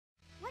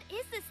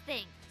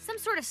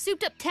sort of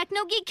souped-up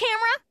techno-geek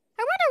camera?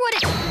 I wonder what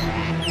it...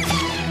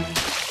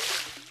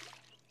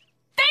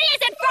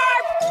 Phineas and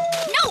Ferb!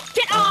 No,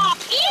 get off!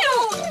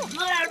 Ew!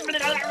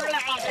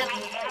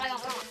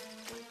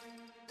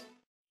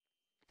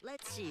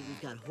 Let's see,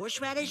 we've got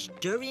horseradish,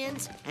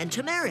 durians, and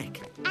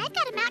turmeric. I've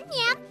got a mountain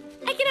yam.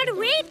 I cannot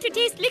wait to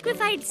taste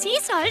liquefied sea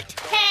salt.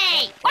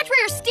 Hey, watch where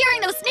you're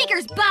steering those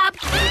sneakers, Bob.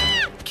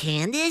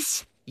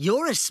 Candace,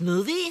 you're a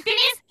smoothie?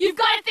 Phineas, you've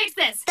got to fix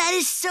this. That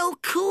is so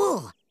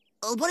cool.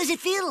 What does it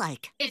feel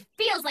like? It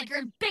feels like you're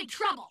in big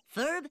trouble.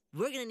 Ferb,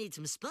 we're gonna need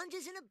some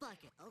sponges in a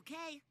bucket,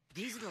 okay?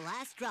 These are the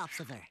last drops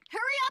of her.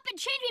 Hurry up and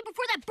change me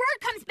before that bird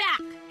comes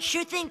back.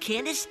 Sure thing,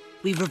 Candace.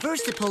 We've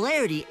reversed the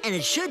polarity, and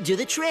it should do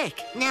the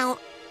trick. Now,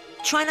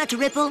 try not to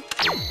ripple.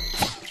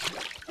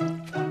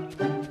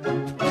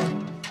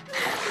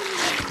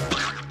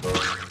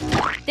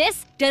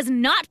 This does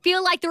not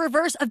feel like the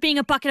reverse of being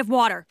a bucket of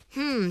water.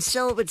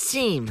 So it would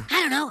seem.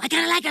 I don't know. I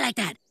kind of like her like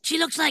that. She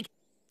looks like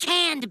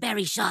canned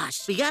berry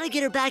sauce. We gotta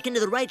get her back into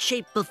the right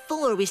shape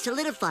before we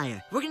solidify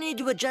her. We're gonna need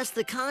to adjust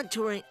the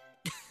contouring.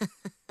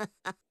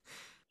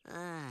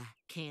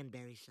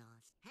 Canberry sauce.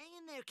 Hang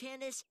in there,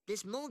 Candace.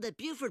 This mold that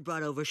Buford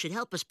brought over should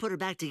help us put her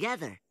back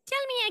together.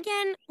 Tell me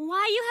again,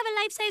 why you have a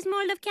life-size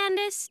mold of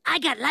Candace? I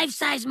got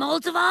life-size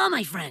molds of all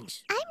my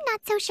friends. I'm not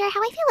so sure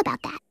how I feel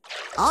about that.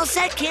 All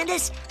set,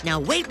 Candace?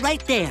 Now wait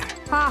right there.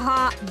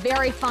 Haha,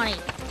 very funny.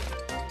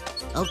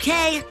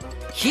 Okay,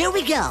 here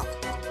we go.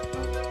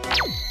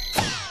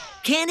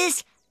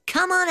 Candace,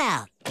 come on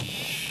out.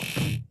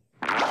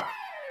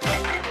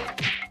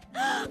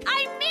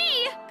 I'm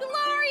me!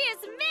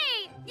 Glorious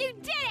me! You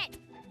did it!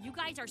 You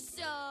guys are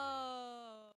so...